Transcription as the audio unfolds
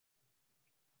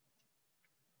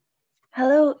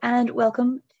Hello and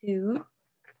welcome to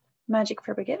Magic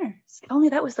for Beginners. If only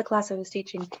that was the class I was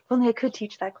teaching. If only I could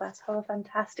teach that class. How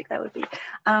fantastic that would be.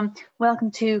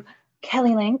 Welcome to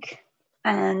Kelly Link,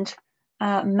 and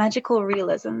magical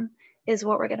realism is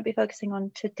what we're going to be focusing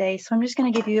on today. So I'm just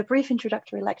going to give you a brief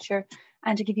introductory lecture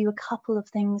and to give you a couple of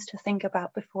things to think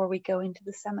about before we go into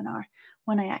the seminar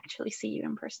when I actually see you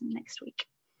in person next week.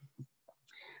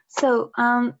 So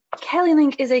Kelly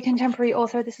Link is a contemporary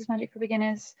author. This is Magic for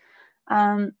Beginners.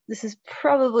 This is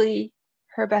probably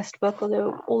her best book,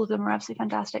 although all of them are absolutely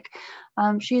fantastic.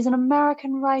 She is an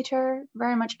American writer,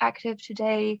 very much active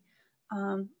today.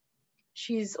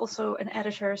 She's also an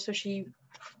editor, so she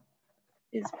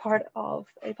is part of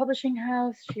a publishing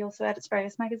house. She also edits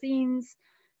various magazines.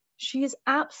 She is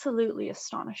absolutely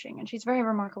astonishing, and she's very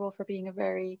remarkable for being a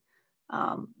very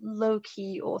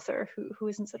low-key author who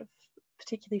isn't sort of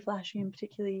particularly flashy and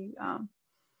particularly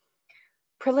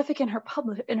prolific in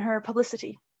her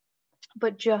publicity,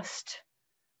 but just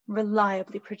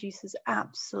reliably produces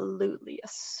absolutely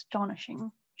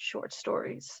astonishing short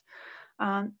stories.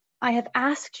 I have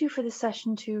asked you for this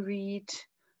session to read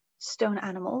Stone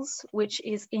Animals, which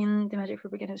is in the Magic for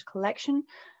Beginners collection.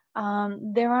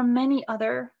 There are many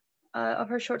other of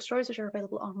her short stories which are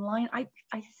available online. I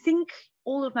think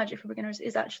all of Magic for Beginners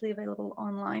is actually available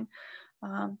online,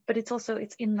 but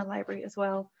it's in the library as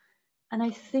well. And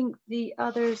I think the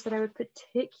others that I would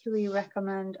particularly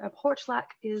recommend, Hortlak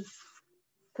is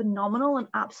phenomenal and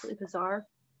absolutely bizarre.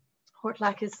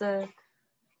 Hortlak is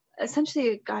essentially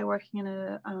a guy working in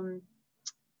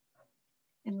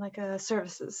a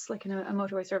services, like in a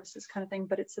motorway services kind of thing,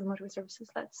 but it's a motorway services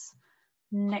that's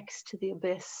next to the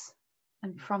abyss,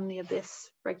 and from the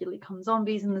abyss regularly come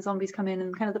zombies, and the zombies come in,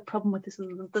 and kind of the problem with this is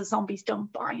the zombies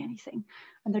don't buy anything,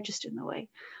 and they're just in the way.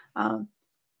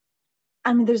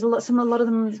 I mean, there's a lot of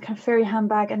them kind of fairy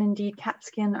handbag and indeed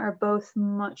Catskin are both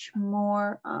much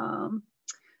more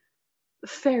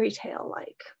fairy tale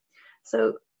like.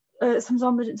 So some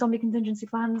zombie contingency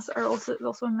plans are also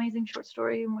an amazing short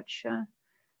story in which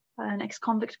an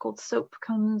ex-convict called Soap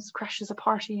crashes a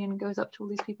party and goes up to all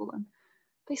these people and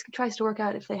basically tries to work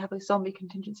out if they have a zombie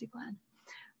contingency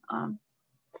plan.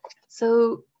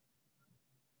 So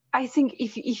I think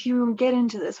if you get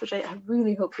into this, which I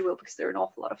really hope you will, because they're an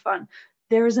awful lot of fun,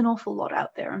 there is an awful lot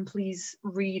out there, and please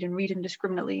read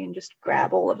indiscriminately and just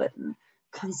grab all of it and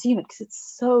consume it, because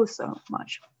it's so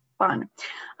much fun.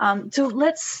 So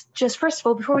let's just, first of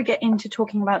all, before we get into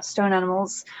talking about Stone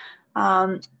Animals,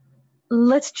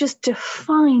 let's just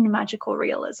define magical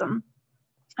realism.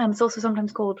 It's also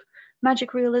sometimes called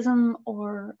magic realism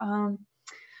or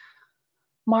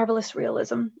marvelous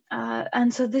realism.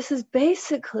 And so this is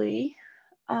basically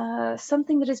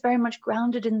something that is very much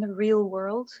grounded in the real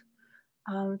world,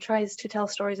 tries to tell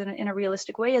stories in a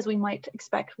realistic way, as we might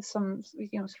expect with some sort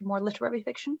of more literary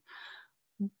fiction,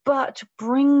 but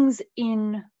brings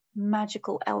in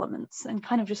magical elements and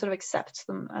kind of just sort of accepts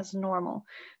them as normal.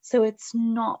 So it's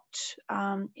not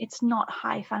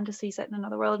high fantasy set in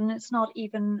another world, and it's not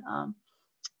even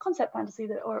concept fantasy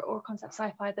or concept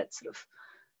sci-fi that's sort of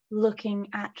looking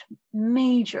at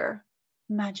major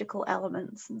magical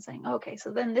elements and saying, okay,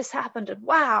 so then this happened and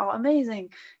wow, amazing,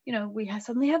 we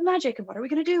suddenly have magic and what are we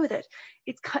going to do with it?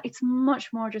 It's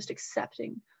much more just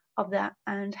accepting of that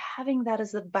and having that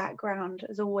as a background,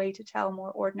 as a way to tell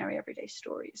more ordinary everyday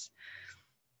stories.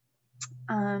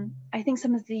 I think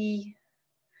some of the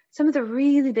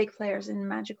really big players in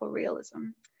magical realism,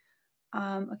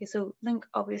 okay, so Link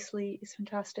obviously is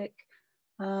fantastic.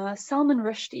 Salman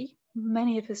Rushdie,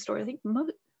 many of his stories, I think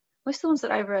most of the ones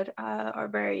that I've read are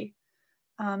very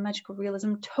magical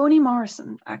realism. Toni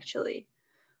Morrison, actually.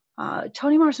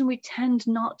 Toni Morrison we tend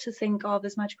not to think of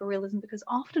as magical realism because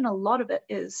often a lot of it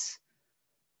is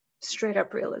straight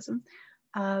up realism.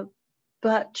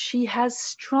 But she has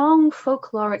strong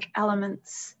folkloric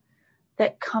elements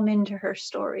that come into her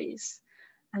stories.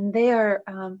 And they are,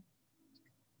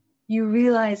 you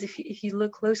realize if you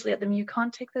look closely at them, you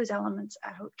can't take those elements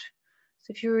out.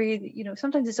 So if you read,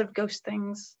 sometimes it's sort of ghost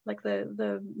things like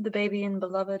the baby in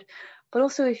Beloved, but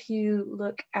also if you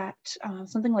look at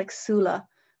something like Sula,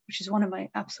 which is one of my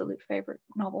absolute favorite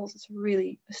novels, it's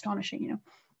really astonishing.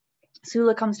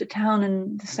 Sula comes to town,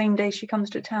 and the same day she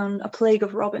comes to town, a plague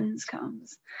of robins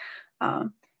comes.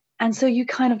 And so you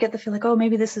kind of get the feel like, oh,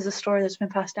 maybe this is a story that's been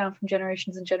passed down from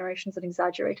generations and generations and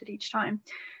exaggerated each time.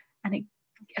 And it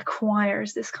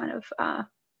acquires this kind of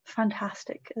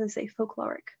fantastic, as I say,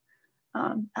 folkloric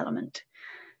element.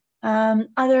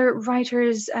 Other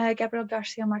writers, Gabriel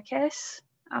Garcia Marquez,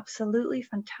 absolutely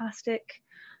fantastic.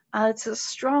 It's a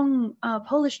strong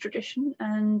Polish tradition,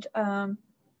 and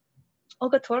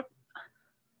Olga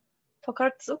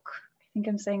Tokarczuk, I think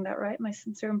I'm saying that right, my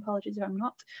sincere apologies if I'm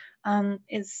not,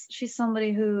 she's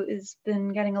somebody who has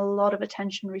been getting a lot of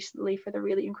attention recently for the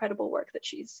really incredible work that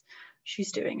she's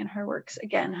doing, and her works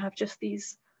again have just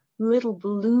these little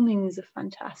bloomings of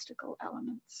fantastical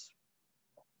elements.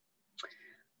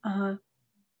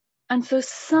 And so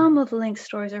some of the Link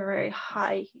stories are very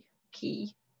high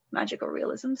key magical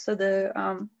realism. So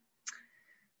the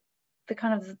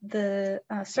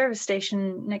service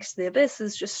station next to the abyss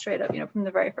is just straight up, from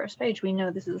the very first page, we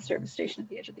know this is a service station at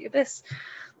the edge of the abyss.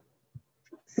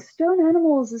 Stone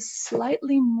Animals is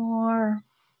slightly more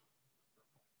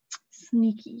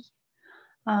sneaky.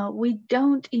 We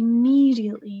don't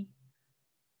immediately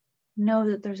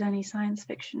know that there's any science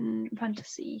fiction,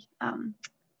 fantasy,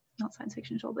 not science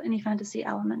fiction at all, but any fantasy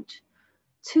element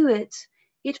to it.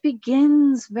 It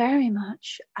begins very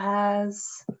much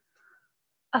as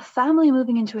a family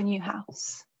moving into a new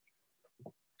house.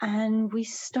 And we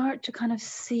start to kind of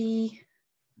see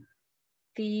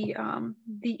the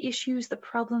issues, the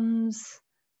problems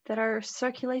that are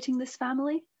circulating this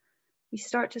family. We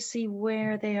start to see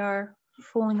where they are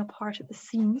falling apart at the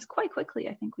seams quite quickly.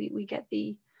 I think we get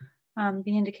the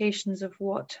indications of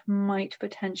what might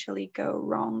potentially go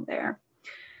wrong there.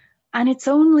 And it's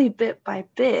only bit by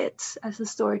bit, as the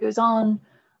story goes on,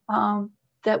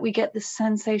 that we get this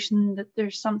sensation that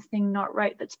there's something not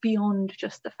right that's beyond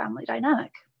just the family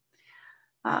dynamic.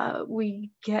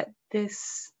 We get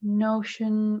this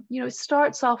notion, it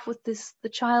starts off with the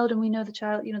child, and we know the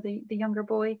child, the younger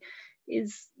boy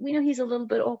is, we know he's a little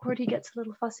bit awkward, he gets a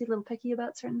little fussy, a little picky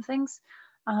about certain things.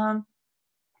 And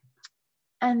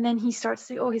then he starts to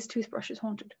say, oh, his toothbrush is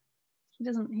haunted.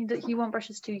 He won't brush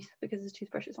his teeth because his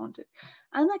toothbrush is haunted.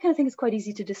 And that kind of thing is quite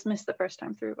easy to dismiss the first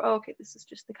time through. Oh, okay, this is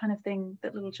just the kind of thing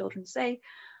that little children say.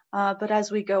 But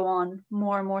as we go on,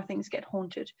 more and more things get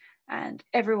haunted, and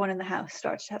everyone in the house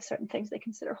starts to have certain things they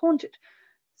consider haunted.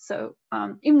 So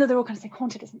even though they're all kind of saying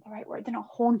haunted isn't the right word, they're not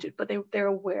haunted, but they're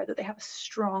aware that they have a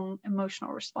strong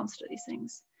emotional response to these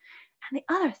things. And the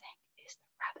other thing is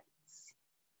the rabbits.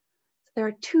 So there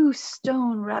are 2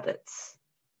 stone rabbits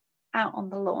out on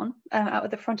the lawn, out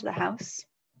at the front of the house.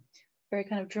 Very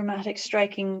kind of dramatic,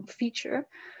 striking feature.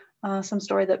 Some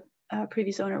story that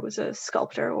previous owner was a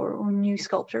sculptor or new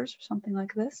sculptors or something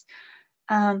like this.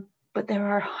 But there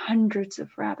are hundreds of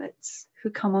rabbits who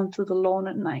come onto the lawn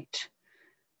at night.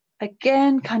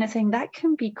 Again, kind of thing that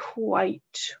can be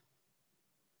quite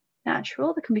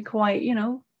natural. That can be quite,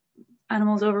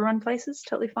 animals overrun places,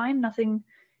 totally fine. Nothing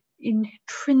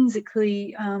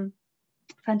intrinsically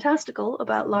fantastical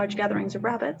about large gatherings of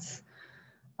rabbits.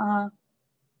 But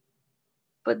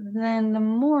then the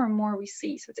more and more we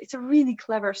see, so it's a really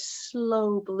clever,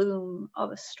 slow bloom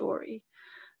of a story.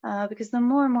 Because the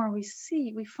more and more we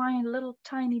see, we find a little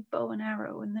tiny bow and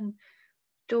arrow, and then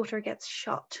daughter gets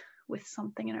shot with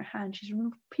something in her hand. She's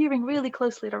peering really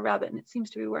closely at a rabbit, and it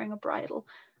seems to be wearing a bridle.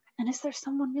 And is there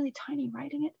someone really tiny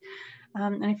riding it?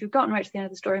 And if you've gotten right to the end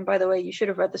of the story, and by the way, you should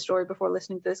have read the story before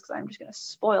listening to this, because I'm just going to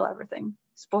spoil everything.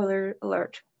 Spoiler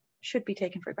alert. Should be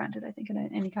taken for granted, I think, in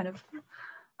any kind of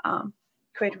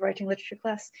creative writing literature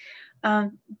class.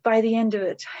 By the end of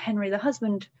it, Henry, the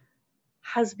husband,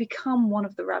 has become one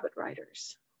of the rabbit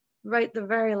riders. Right, the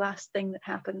very last thing that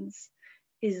happens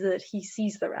is that he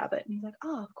sees the rabbit, and he's like,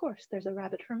 oh, of course, there's a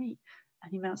rabbit for me.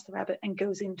 And he mounts the rabbit and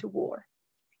goes into war.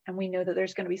 And we know that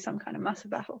there's going to be some kind of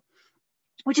massive battle,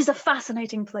 which is a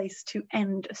fascinating place to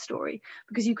end a story,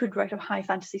 because you could write a high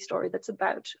fantasy story that's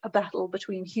about a battle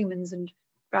between humans and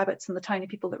rabbits and the tiny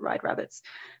people that ride rabbits,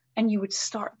 and you would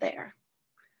start there.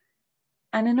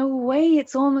 And in a way,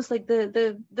 it's almost like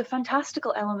the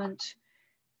fantastical element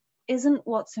isn't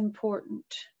what's important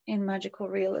in magical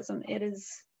realism. It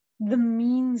is the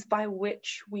means by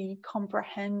which we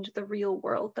comprehend the real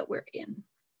world that we're in.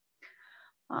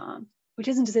 Which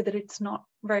isn't to say that it's not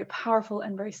very powerful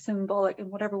and very symbolic,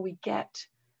 and whatever we get,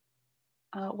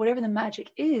 whatever the magic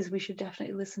is, we should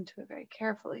definitely listen to it very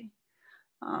carefully.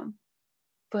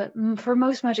 But for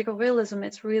most magical realism,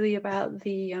 it's really about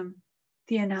the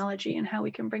analogy and how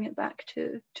we can bring it back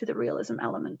to the realism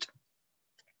element.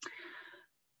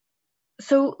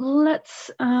 So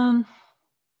let's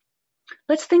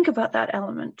think about that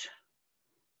element,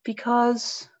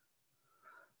 because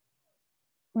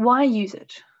why use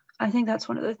it? I think that's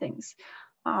one of the things.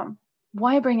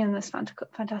 Why bring in this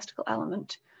fantastical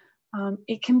element?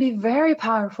 It can be very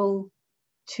powerful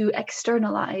to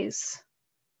externalize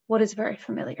what is very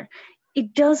familiar.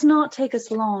 It does not take us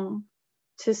long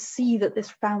to see that this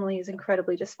family is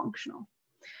incredibly dysfunctional.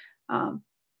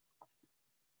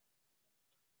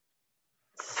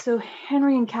 So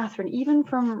Henry and Catherine, even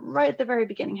from right at the very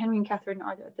beginning, Henry and Catherine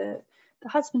are the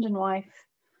husband and wife.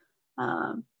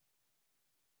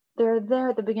 They're there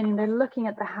at the beginning, they're looking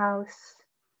at the house.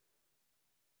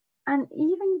 And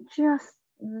even just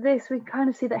this, we kind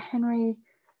of see that Henry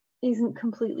isn't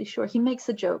completely sure. He makes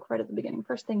a joke right at the beginning.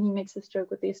 First thing, he makes this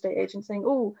joke with the estate agent saying,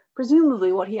 oh,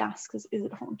 presumably what he asks is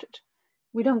it haunted?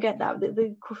 We don't get that.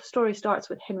 The story starts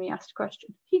with Henry asked a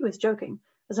question. He was joking.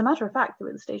 As a matter of fact, the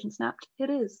way the station snapped, it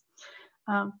is.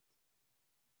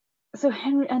 So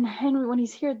Henry, when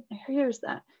hears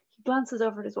that, he glances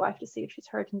over at his wife to see if she's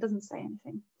hurt and doesn't say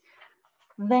anything.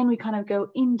 Then we kind of go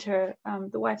into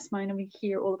the wife's mind and we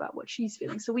hear all about what she's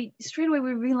feeling. So straight away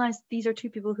we realize these are two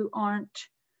people who aren't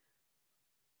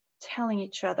telling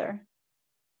each other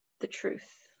the truth.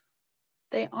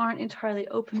 They aren't entirely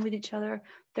open with each other.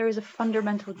 There is a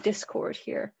fundamental discord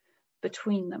here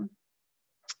between them.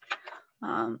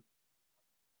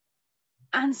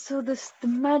 And so the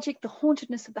magic, the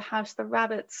hauntedness of the house, the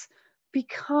rabbits,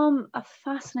 become a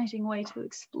fascinating way to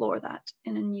explore that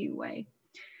in a new way.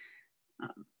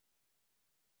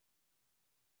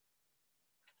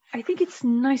 I think it's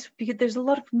nice because there's a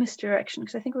lot of misdirection,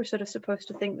 because I think we're sort of supposed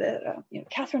to think that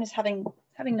Catherine is having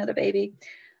another baby,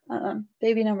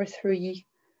 baby number 3.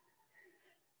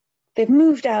 They've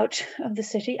moved out of the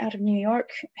city, out of New York.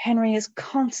 Henry is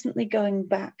constantly going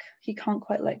back. He can't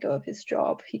quite let go of his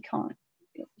job. He can't.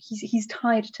 He's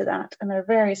tied to that, and there are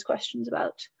various questions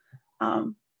about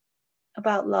love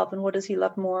and what does he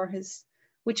love more.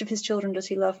 Which of his children does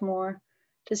he love more?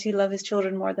 Does he love his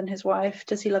children more than his wife?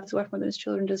 Does he love his wife more than his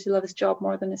children? Does he love his job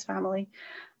more than his family?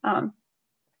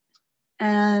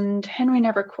 And Henry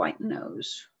never quite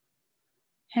knows.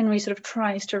 Henry sort of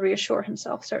tries to reassure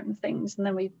himself certain things, and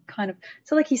then we kind of,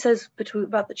 so like he says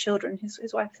about the children,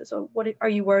 his wife says, oh, what are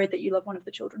you worried that you love one of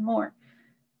the children more?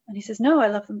 And he says, no, I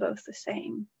love them both the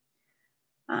same.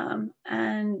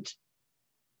 And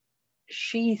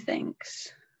she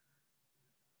thinks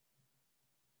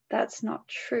that's not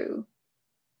true,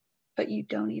 but you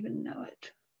don't even know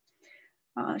it.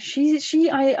 I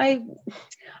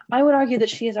would argue that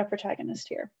she is our protagonist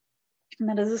here. And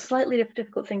that is a slightly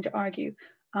difficult thing to argue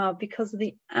because of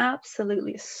the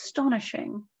absolutely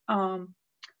astonishing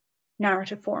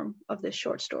narrative form of this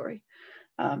short story.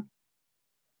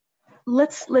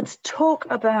 Let's talk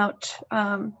about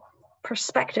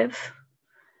perspective,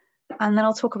 and then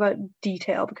I'll talk about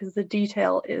detail, because the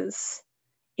detail is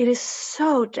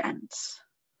so dense.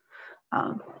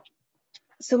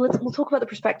 So we'll talk about the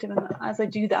perspective, and as I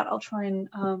do that, I'll try and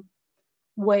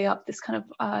weigh up this kind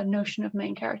of notion of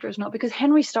main character is not, because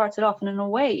Henry starts it off, and in a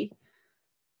way,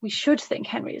 we should think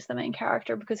Henry is the main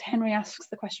character, because Henry asks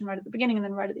the question right at the beginning, and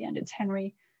then right at the end, it's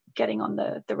Henry getting on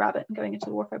the rabbit and going into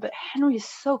the warfare. But Henry is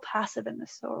so passive in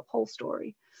this whole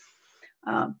story.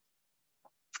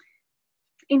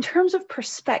 In terms of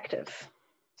perspective,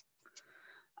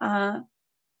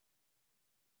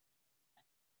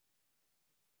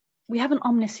 we have an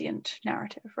omniscient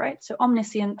narrative, right? So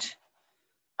omniscient,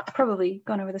 probably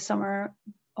gone over the summer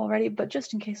already, but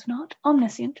just in case not,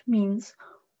 omniscient means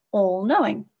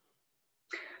all-knowing.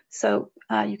 So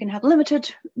you can have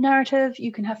limited narrative,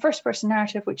 you can have first-person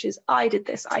narrative, which is I did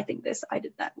this, I think this, I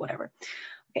did that, whatever.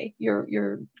 Okay,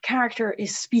 your character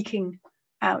is speaking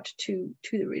out to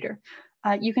the reader.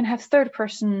 You can have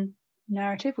third-person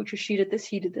narrative, which is she did this,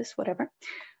 he did this, whatever.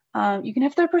 You can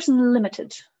have third-person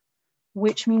limited,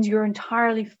 which means you're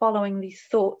entirely following the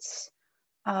thoughts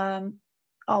of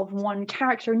one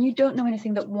character, and you don't know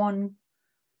anything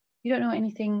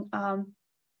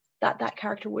that that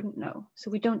character wouldn't know.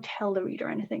 So we don't tell the reader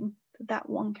anything that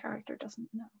one character doesn't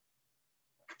know.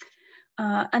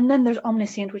 And then there's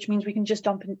omniscient, which means we can just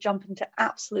jump into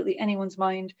absolutely anyone's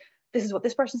mind. This is what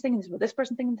this person's thinking, this is what this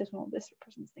person's thinking, this is what this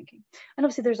person's thinking. And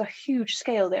obviously there's a huge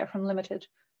scale there from limited,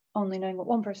 only knowing what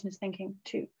one person is thinking,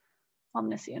 to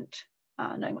omniscient,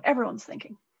 knowing what everyone's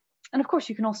thinking. And of course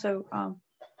you can also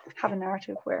have a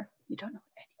narrative where you don't know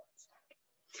what anyone's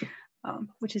thinking,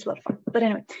 which is a lot of fun. But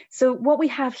anyway, so what we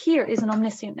have here is an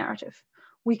omniscient narrative.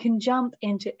 We can jump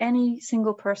into any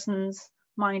single person's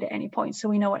mind at any point. So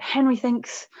we know what Henry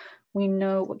thinks, we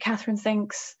know what Catherine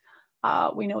thinks,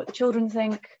 we know what the children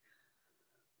think.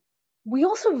 We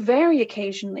also very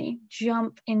occasionally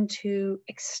jump into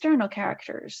external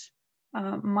characters'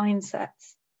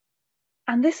 mindsets.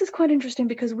 And this is quite interesting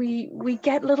because we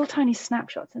get little tiny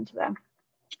snapshots into them.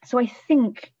 So I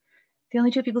think the only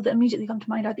two people that immediately come to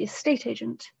mind are the estate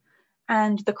agent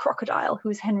and the crocodile, who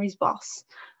is Henry's boss.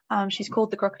 She's called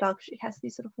the crocodile because she has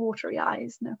these sort of watery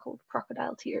eyes, and they're called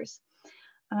crocodile tears.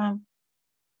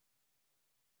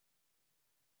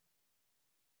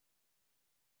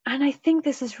 And I think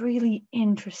this is really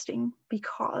interesting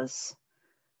because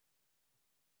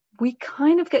we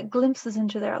kind of get glimpses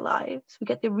into their lives. We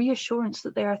get the reassurance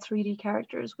that they are 3D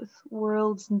characters with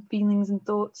worlds and feelings and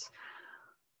thoughts.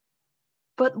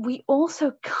 But we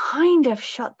also kind of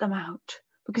shut them out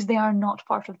because they are not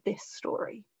part of this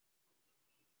story.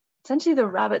 Essentially, the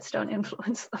rabbits don't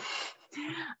influence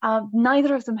them.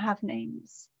 Neither of them have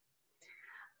names.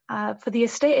 For the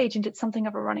estate agent, it's something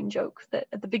of a running joke that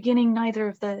at the beginning,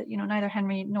 neither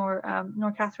Henry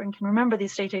nor Catherine can remember the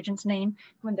estate agent's name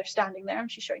when they're standing there and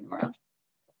she's showing them around.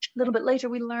 A little bit later,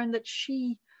 we learn that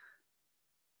she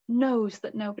knows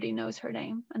that nobody knows her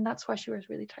name, and that's why she wears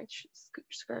really tight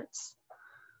skirts.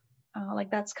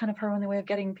 Like that's kind of her only way of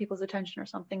getting people's attention or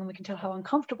something, and we can tell how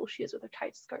uncomfortable she is with her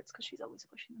tight skirts because she's always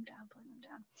pushing them down, pulling them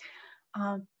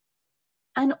down.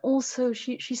 And also,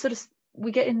 she sort of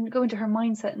go into her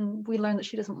mindset, and we learn that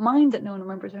she doesn't mind that no one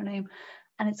remembers her name,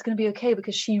 and it's going to be okay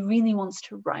because she really wants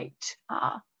to write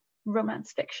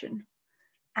romance fiction,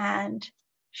 and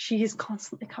she is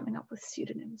constantly coming up with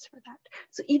pseudonyms for that.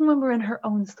 So even when we're in her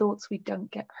own thoughts, we don't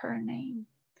get her name.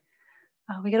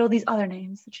 We get all these other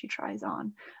names that she tries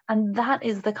on, and that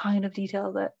is the kind of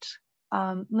detail that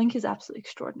Link is absolutely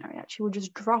extraordinary at. She will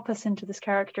just drop us into this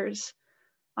character's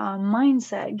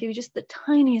mindset and give you just the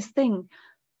tiniest thing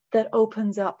that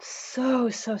opens up so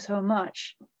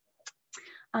much.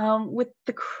 With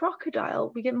the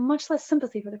crocodile, we get much less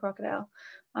sympathy for the crocodile,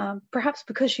 perhaps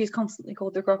because she's constantly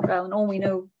called the crocodile, and all we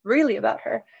know really about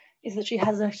her is that she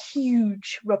has a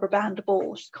huge rubber band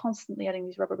ball. She's constantly adding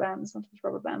these rubber bands onto this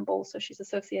rubber band ball, so she's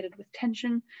associated with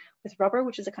tension, with rubber,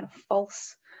 which is a kind of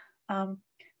false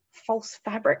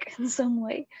fabric in some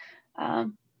way.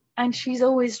 And she's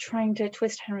always trying to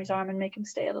twist Henry's arm and make him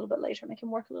stay a little bit later, make him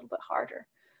work a little bit harder.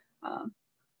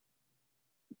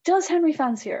 Does Henry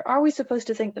fancy her? Are we supposed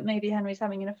to think that maybe Henry's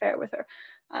having an affair with her?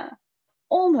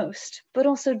 Almost, but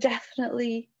also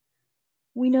definitely,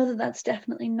 we know that that's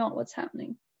definitely not what's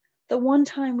happening. The one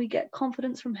time we get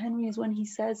confidence from Henry is when he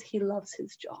says he loves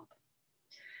his job.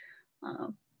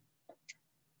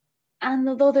 And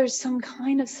although there's some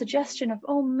kind of suggestion of,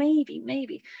 oh,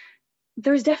 maybe,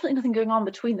 there's definitely nothing going on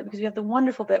between them, because we have the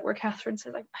wonderful bit where Catherine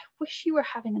says, I wish you were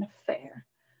having an affair.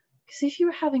 Because if you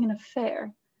were having an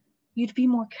affair, you'd be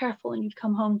more careful and you'd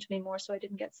come home to me more so I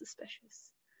didn't get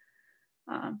suspicious.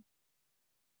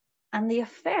 And the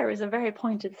affair is a very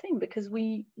pointed thing, because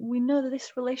we know that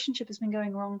this relationship has been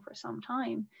going wrong for some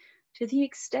time, to the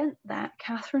extent that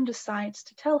Catherine decides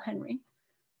to tell Henry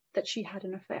that she had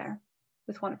an affair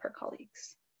with one of her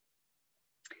colleagues.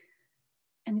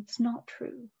 And it's not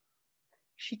true.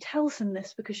 She tells him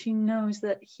this because she knows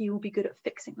that he will be good at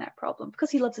fixing that problem,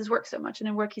 because he loves his work so much, and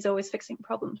in work he's always fixing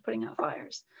problems, putting out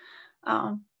fires.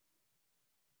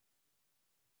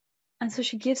 And so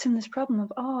she gives him this problem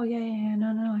of, oh yeah,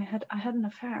 no, I had an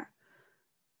affair.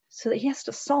 So that he has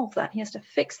to solve that, he has to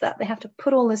fix that. They have to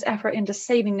put all this effort into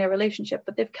saving their relationship,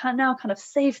 but they've now kind of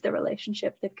saved their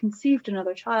relationship. They've conceived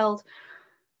another child,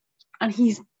 and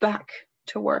he's back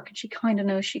to work, and she kind of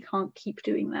knows she can't keep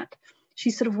doing that.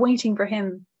 She's sort of waiting for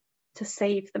him to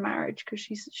save the marriage, because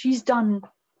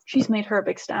she's made her a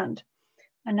big stand,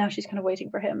 and now she's kind of waiting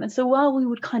for him. And so while we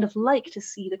would kind of like to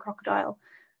see the crocodile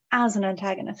as an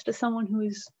antagonist, as someone who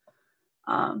is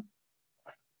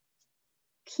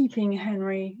keeping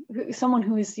Henry, someone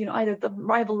who is, either the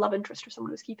rival love interest or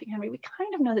someone who's keeping Henry, we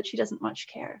kind of know that she doesn't much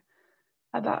care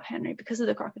about Henry because of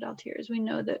the crocodile tears. We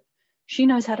know that she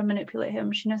knows how to manipulate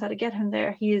him. She knows how to get him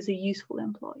there. He is a useful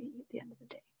employee at the end of the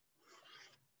day.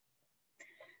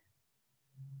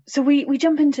 So we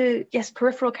jump into, yes,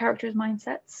 peripheral characters'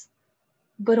 mindsets,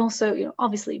 but also,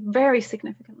 obviously, very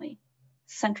significantly,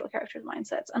 central characters'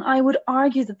 mindsets. And I would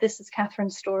argue that this is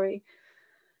Catherine's story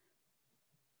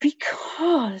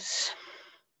because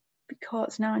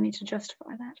now I need to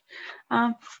justify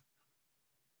that.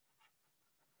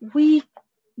 We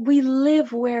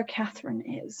live where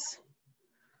Catherine is.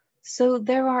 So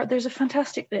there's a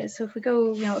fantastic bit. So if we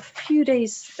go, a few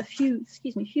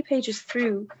pages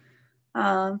through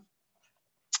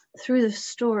the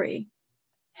story,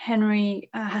 Henry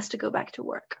has to go back to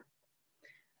work.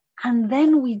 And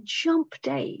then we jump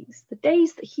days. The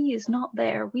days that he is not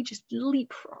there, we just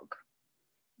leapfrog.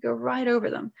 Go right over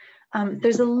them.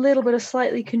 There's a little bit of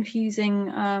slightly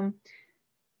confusing.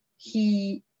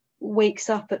 He wakes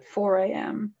up at 4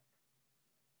 a.m.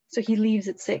 So he leaves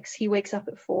at 6. He wakes up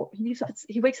at 4.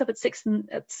 He wakes up at 6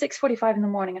 at 6:45 in the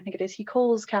morning, I think it is. He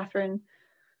calls Catherine.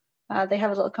 They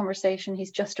have a little conversation.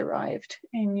 He's just arrived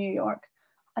in New York,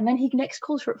 and then he next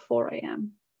calls her at 4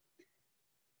 a.m.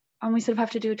 And we sort of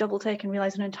have to do a double take and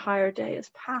realize an entire day has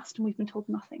passed and we've been told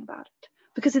nothing about it.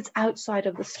 because it's outside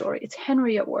of the story. It's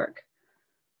Henry at work.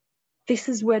 This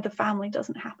is where the family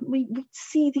doesn't happen. We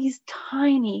see these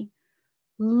tiny,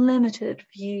 limited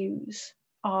views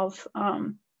of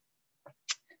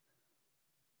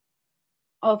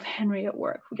Henry at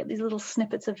work. We get these little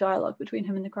snippets of dialogue between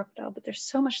him and the crocodile, but there's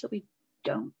so much that we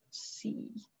don't see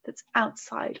that's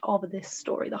outside of this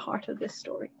story, the heart of this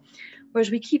story.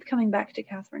 Whereas we keep coming back to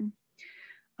Catherine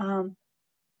and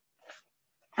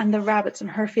the rabbits and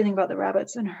her feeling about the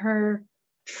rabbits and her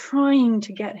trying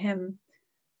to get him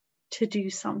to do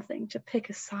something, to pick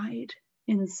a side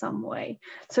in some way.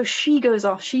 So she goes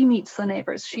off, she meets the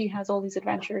neighbors, she has all these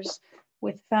adventures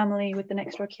with family, with the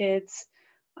next door kids,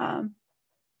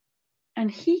 and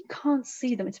he can't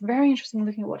see them. It's very interesting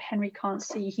looking at what Henry can't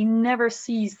see. He never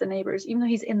sees the neighbors, even though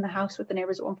he's in the house with the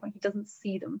neighbors at one point, he doesn't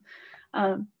see them.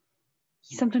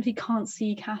 Sometimes he can't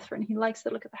see Catherine. He likes to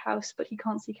look at the house, but he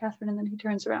can't see Catherine, and then he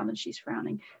turns around and she's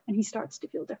frowning, and he starts to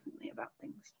feel differently about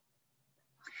things.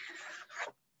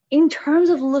 In terms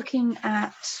of looking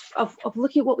at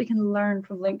what we can learn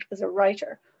from Link as a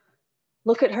writer,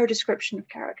 look at her description of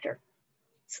character.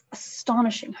 It's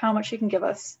astonishing how much she can give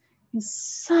us in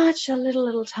such a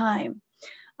little time.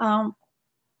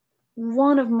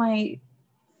 One of my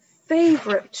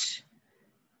favorite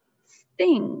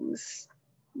things,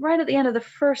 right at the end of the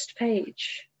first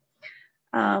page,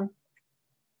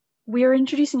 we are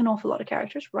introducing an awful lot of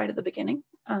characters right at the beginning.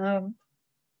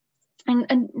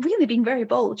 And really being very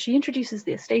bold, she introduces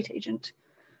the estate agent,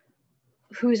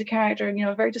 who is a character,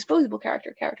 a very disposable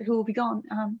character who will be gone.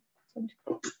 So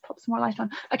pop some more light on.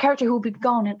 A character who will be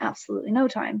gone in absolutely no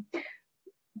time.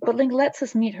 But Link lets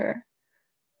us meet her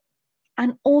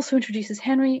and also introduces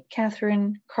Henry,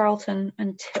 Catherine, Carlton,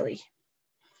 and Tilly.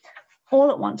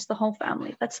 All at once, the whole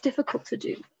family. That's difficult to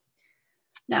do.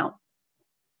 Now,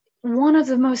 one of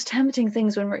the most tempting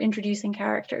things when we're introducing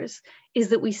characters is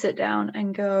that we sit down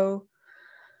and go,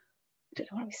 I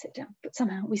don't know why we sit down, but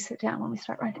somehow we sit down when we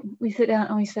start writing. We sit down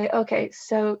and we say, okay,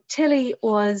 so Tilly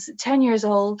was 10 years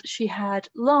old. She had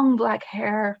long black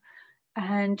hair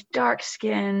and dark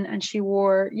skin, and she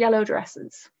wore yellow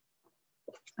dresses.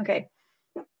 Okay,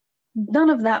 none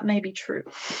of that may be true.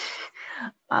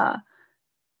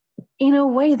 In a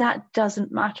way, that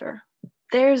doesn't matter.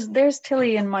 There's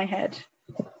Tilly in my head.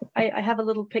 I have a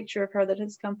little picture of her that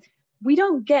has come. We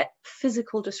don't get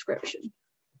physical description.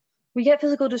 We get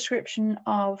physical description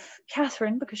of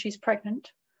Catherine because she's pregnant.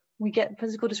 We get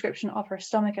physical description of her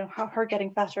stomach and how her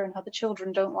getting fatter and how the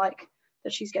children don't like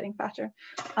that she's getting fatter.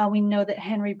 We know that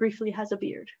Henry briefly has a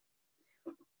beard.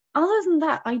 Other than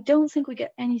that, I don't think we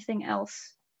get anything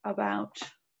else about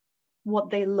what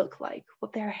they look like,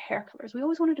 what their hair colors. We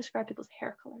always want to describe people's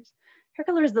hair colors. Hair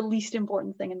color is the least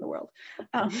important thing in the world.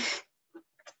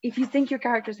 If you think your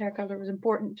character's hair color is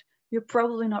important, you're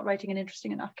probably not writing an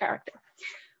interesting enough character.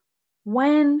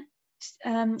 When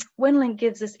Link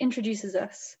introduces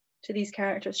us to these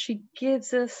characters, she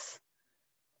gives us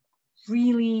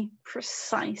really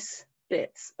precise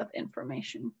bits of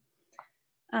information.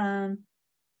 So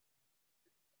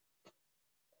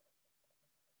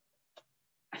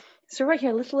right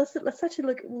here, let's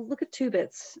actually look at two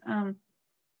bits. I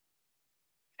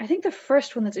think the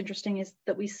first one that's interesting is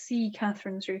that we see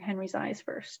Catherine through Henry's eyes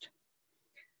first.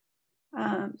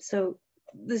 So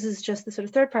this is just the sort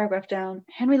of third paragraph down.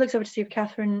 Henry looks over to see if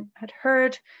Catherine had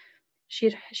heard.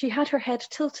 She had her head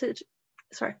tilted.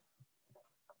 Sorry,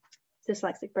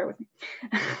 dyslexic, bear with me.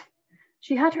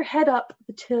 She had her head up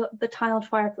the tiled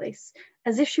fireplace,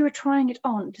 as if she were trying it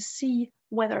on to see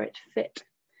whether it fit.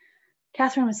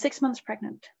 Catherine was 6 months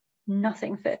pregnant.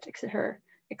 Nothing fit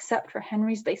except for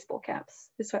Henry's baseball caps,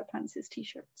 his sweatpants, his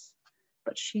t-shirts.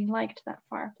 But she liked that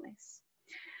fireplace.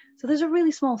 So there's a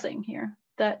really small thing here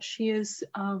that she is,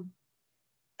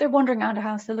 they're wandering around a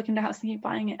house, they're looking at a house, thinking of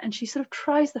buying it, and she sort of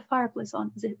tries the fireplace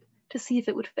on to see if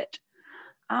it would fit.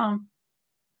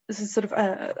 This is sort of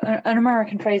an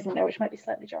American phrase in there, which might be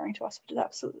slightly jarring to us, but is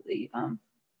absolutely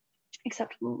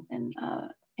acceptable in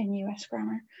US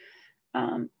grammar.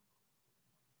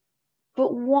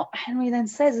 But what Henry then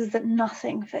says is that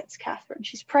nothing fits Catherine.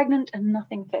 She's pregnant and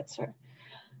nothing fits her.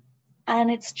 And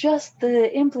it's just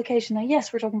the implication that,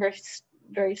 yes, we're talking very,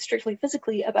 very strictly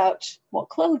physically about what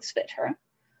clothes fit her.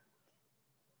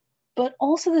 But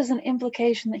also there's an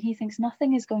implication that he thinks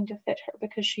nothing is going to fit her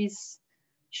because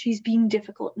she's being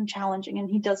difficult and challenging, and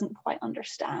he doesn't quite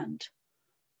understand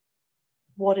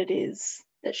what it is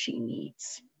that she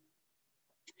needs.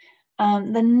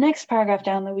 The next paragraph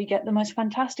down, though, we get the most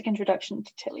fantastic introduction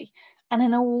to Tilly. And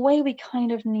in a way, we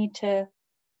kind of need to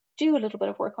do a little bit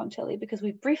of work on Tilly because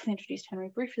we briefly introduced Henry,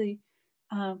 briefly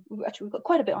we've got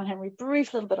quite a bit on Henry,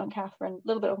 brief little bit on Catherine, a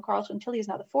little bit on Carlton. Tilly is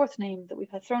now the fourth name that we've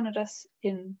had thrown at us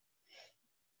in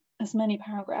as many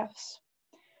paragraphs.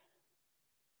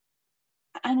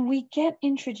 And we get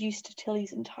introduced to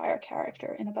Tilly's entire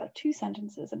character in about 2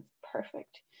 sentences, and it's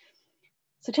perfect.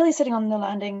 So Tilly's sitting on the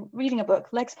landing, reading a book,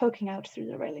 legs poking out through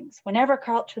the railings. Whenever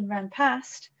Carlton ran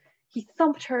past, he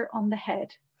thumped her on the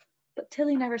head, but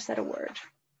Tilly never said a word.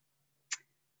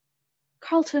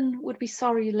 Carlton would be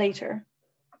sorry later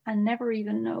and never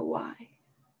even know why.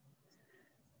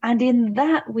 And in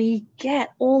that, we get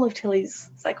all of Tilly's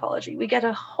psychology. We get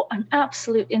an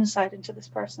absolute insight into this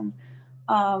person.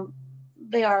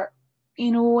 They are,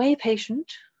 in a way,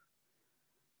 patient.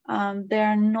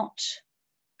 They're not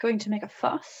going to make a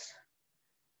fuss,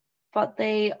 but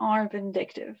they are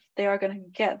vindictive. They are going to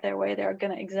get their way. They are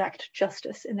going to exact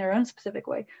justice in their own specific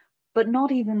way, but they're not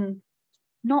going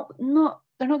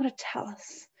to tell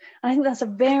us. And I think that's a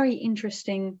very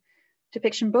interesting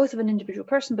depiction, both of an individual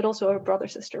person, but also a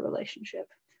brother-sister relationship.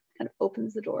 Kind of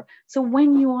opens the door. So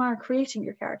when you are creating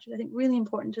your characters, I think really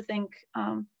important to think,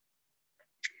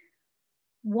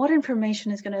 what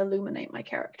information is going to illuminate my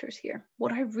characters here?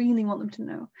 What I really want them to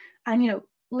know. And, you know,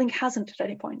 Link hasn't at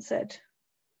any point said,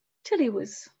 Tilly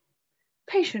was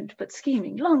patient but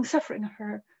scheming, long-suffering of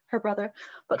her brother,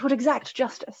 but would exact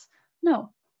justice.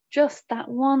 No, just that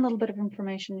one little bit of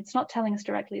information. It's not telling us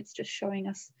directly, it's just showing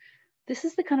us this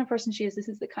is the kind of person she is, this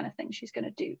is the kind of thing she's going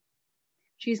to do.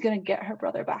 She's going to get her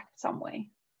brother back some way.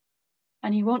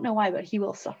 And you won't know why, but he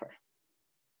will suffer.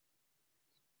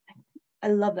 I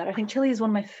love that. I think Tilly is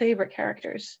one of my favorite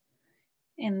characters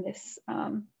in this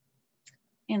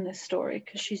story,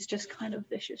 because she's just kind of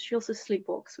vicious. She also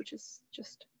sleepwalks, which is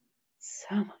just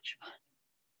so much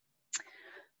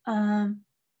fun.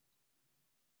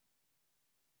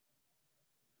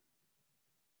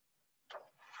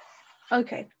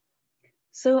 Okay,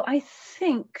 so I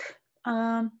think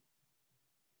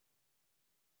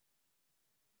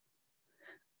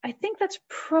that's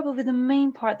probably the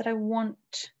main part that I want.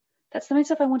 That's the main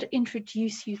stuff I want to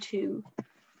introduce you to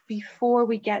before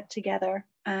we get together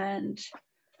and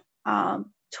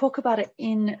talk about it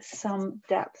in some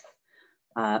depth.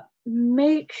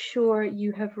 Make sure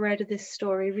you have read this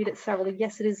story, read it thoroughly.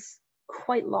 Yes, it is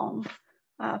quite long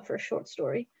for a short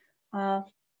story.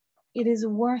 It is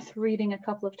worth reading a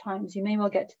couple of times. You may well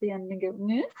get to the end and go,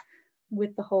 Neh,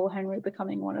 with the whole Henry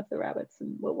becoming one of the rabbits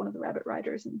and one of the rabbit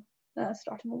riders and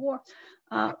starting a war.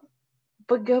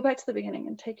 But go back to the beginning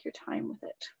and take your time with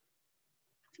it.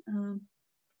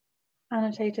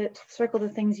 Annotate it, circle the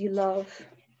things you love,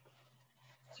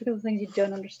 circle the things you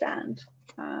don't understand.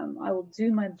 I will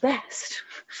do my best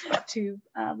to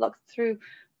look through,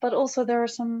 but also there are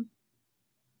some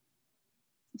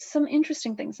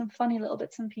interesting things, some funny little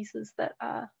bits and pieces that,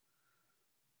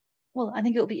 well, I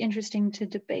think it'll be interesting to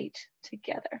debate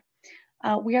together.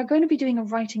 We are going to be doing a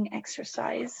writing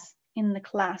exercise in the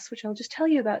class, which I'll just tell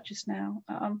you about just now.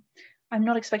 I'm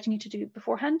not expecting you to do it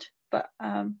beforehand, but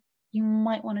you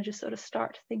might want to just sort of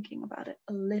start thinking about it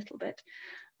a little bit.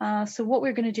 So what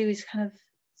we're going to do is kind of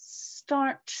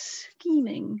start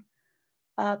scheming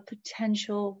a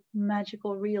potential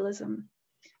magical realism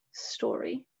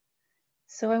story.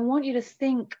 So I want you to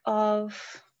think of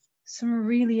some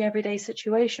really everyday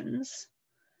situations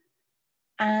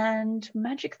and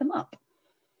magic them up.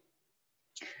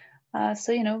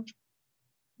 So, you know,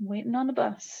 waiting on the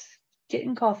bus,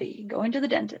 getting coffee, going to the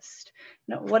dentist,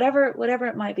 you know, whatever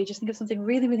it might be, just think of something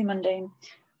really, really mundane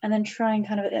and then try and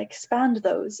kind of expand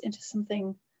those into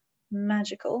something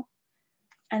magical.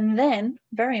 And then,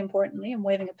 very importantly, I'm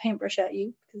waving a paintbrush at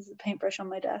you because there's a paintbrush on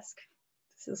my desk.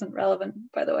 This isn't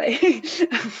relevant, by the way.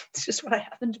 It's just what I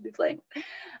happen to be playing.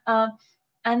 And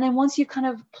then once you've kind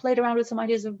of played around with some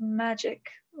ideas of magic,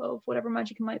 of whatever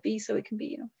magic it might be, so it can be,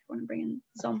 you know, if you want to bring in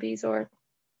zombies or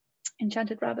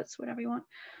enchanted rabbits, whatever you want,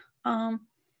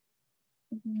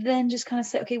 then just kind of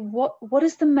say, okay, what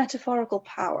is the metaphorical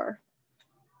power?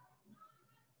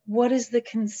 What is the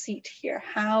conceit here?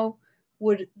 How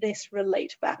would this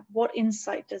relate back? What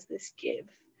insight does this give?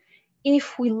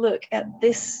 If we look at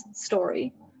this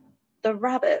story, the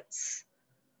rabbits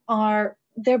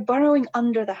they're burrowing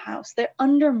under the house. They're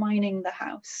undermining the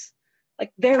house,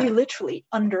 like very literally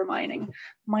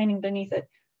mining beneath it.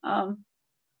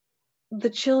 The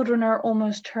children are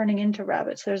almost turning into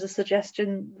rabbits. There's a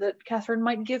suggestion that Catherine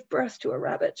might give birth to a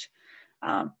rabbit.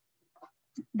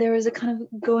 There is a kind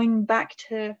of going back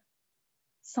to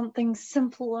something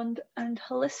simple and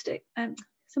holistic and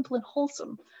simple and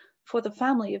wholesome for the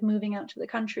family of moving out to the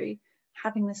country,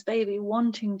 having this baby,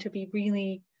 wanting to be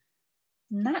really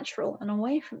natural and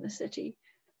away from the city.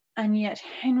 and yet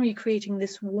Henry creating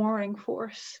this warring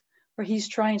force where he's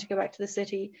trying to go back to the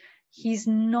city, he's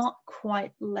not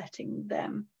quite letting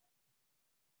them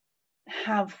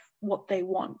have what they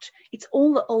want. It's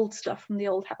all the old stuff from the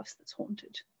old house that's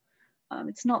haunted.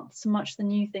 It's not so much the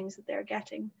new things that they're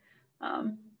getting.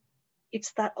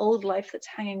 It's that old life that's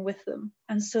hanging with them.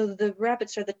 And so the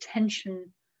rabbits are the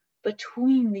tension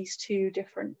between these two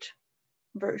different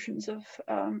versions of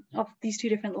these two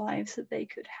different lives that they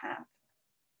could have.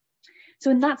 So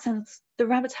in that sense, the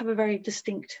rabbits have a very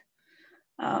distinct,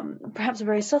 perhaps a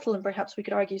very subtle, and perhaps we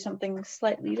could argue something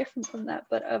slightly different from that,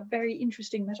 but a very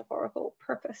interesting metaphorical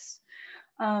purpose.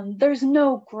 There's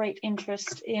no great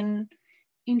interest in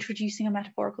introducing a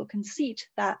metaphorical conceit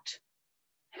that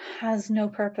has no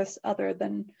purpose other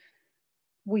than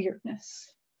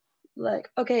weirdness. Like,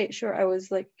 okay, sure, I was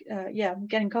like, yeah, I'm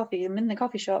getting coffee, I'm in the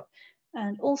coffee shop,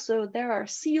 and also there are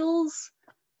seals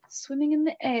swimming in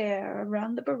the air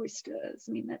around the baristas.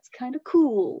 I mean, that's kind of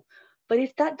cool. But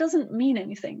if that doesn't mean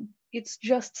anything, it's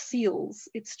just seals.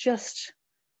 It's just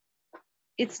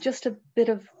a bit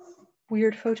of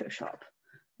weird Photoshop,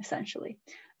 essentially.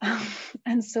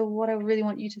 And so what I really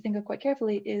want you to think of quite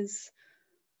carefully is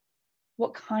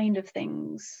what kind of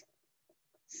things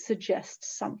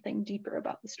suggest something deeper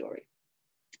about the story.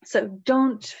 So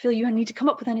don't feel you need to come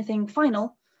up with anything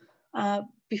final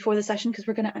before the session, because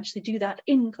we're going to actually do that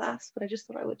in class, but I just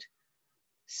thought I would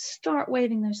start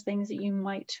waving those things that you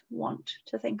might want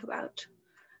to think about.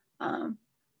 So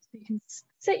you can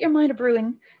set your mind a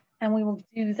brewing, and we will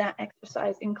do that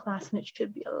exercise in class, and it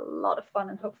should be a lot of fun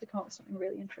and hopefully come up with something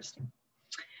really interesting.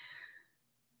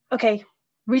 Okay,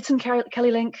 read some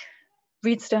Kelly Link,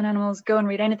 read Stone Animals, go and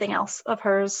read anything else of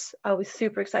hers. I'll be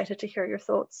super excited to hear your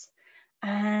thoughts.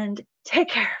 And take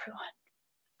care, everyone.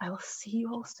 I will see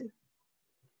you all soon.